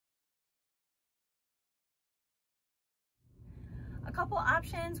A couple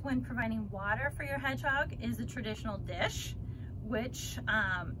options when providing water for your hedgehog is a traditional dish, which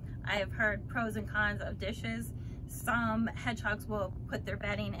I have heard pros and cons of dishes. Some hedgehogs will put their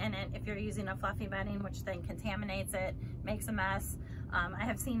bedding in it if you're using a fluffy bedding, which then contaminates it, makes a mess. I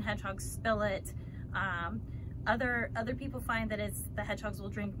have seen hedgehogs spill it. Other people find that the hedgehogs will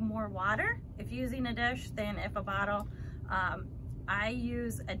drink more water if using a dish than if a bottle. I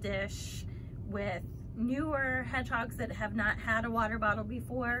use a dish with newer hedgehogs that have not had a water bottle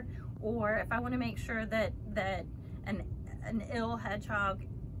before, or if I want to make sure that an ill hedgehog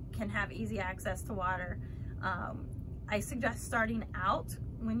can have easy access to water, I suggest starting out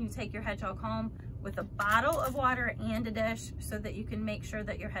when you take your hedgehog home with a bottle of water and a dish so that you can make sure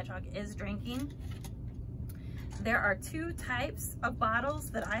that your hedgehog is drinking. There are two types of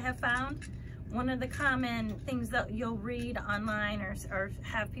bottles that I have found. One of the common things that you'll read online or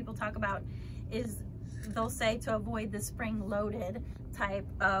have people talk about is they'll say to avoid the spring-loaded type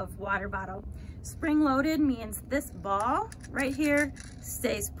of water bottle. Spring-loaded means this ball right here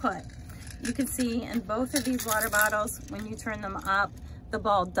stays put. You can see in both of these water bottles, when you turn them up, the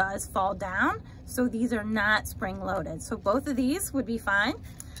ball does fall down. So these are not spring-loaded. So both of these would be fine.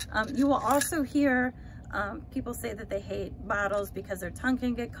 You will also hear people say that they hate bottles because their tongue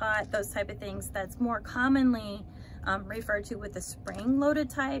can get caught, those type of things. That's more commonly referred to with the spring-loaded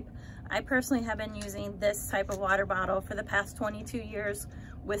type. I personally have been using this type of water bottle for the past 22 years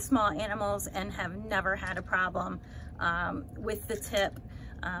with small animals and have never had a problem with the tip.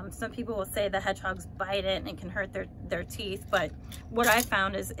 Some people will say the hedgehogs bite it and it can hurt their teeth, but what I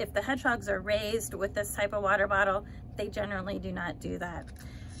found is if the hedgehogs are raised with this type of water bottle, they generally do not do that.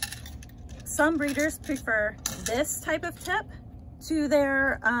 Some breeders prefer this type of tip to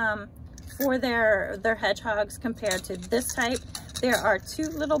for their hedgehogs compared to this type. There are two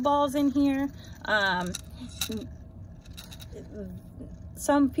little balls in here.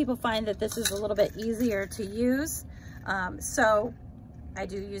 Some people find that this is a little bit easier to use. So I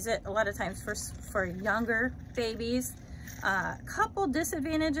do use it a lot of times for younger babies. Couple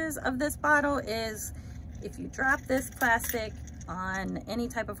disadvantages of this bottle is if you drop this plastic on any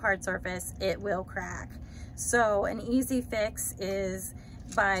type of hard surface, it will crack. So an easy fix is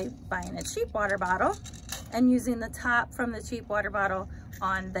by buying a cheap water bottle and using the top from the cheap water bottle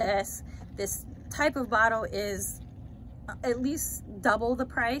on this. This type of bottle is at least double the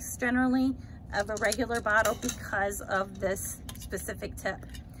price generally of a regular bottle because of this specific tip.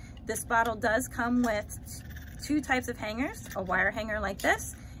 This bottle does come with two types of hangers, a wire hanger like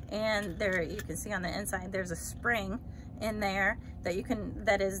this, and there you can see on the inside there's a spring in there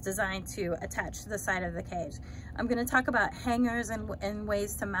that is designed to attach to the side of the cage. I'm going to talk about hangers and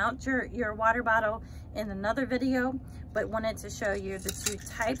ways to mount your water bottle in another video, but wanted to show you the two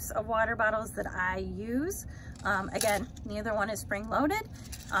types of water bottles that I use. Again, neither one is spring-loaded,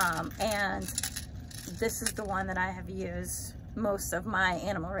 and this is the one that I have used most of my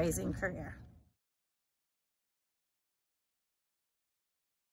animal raising career.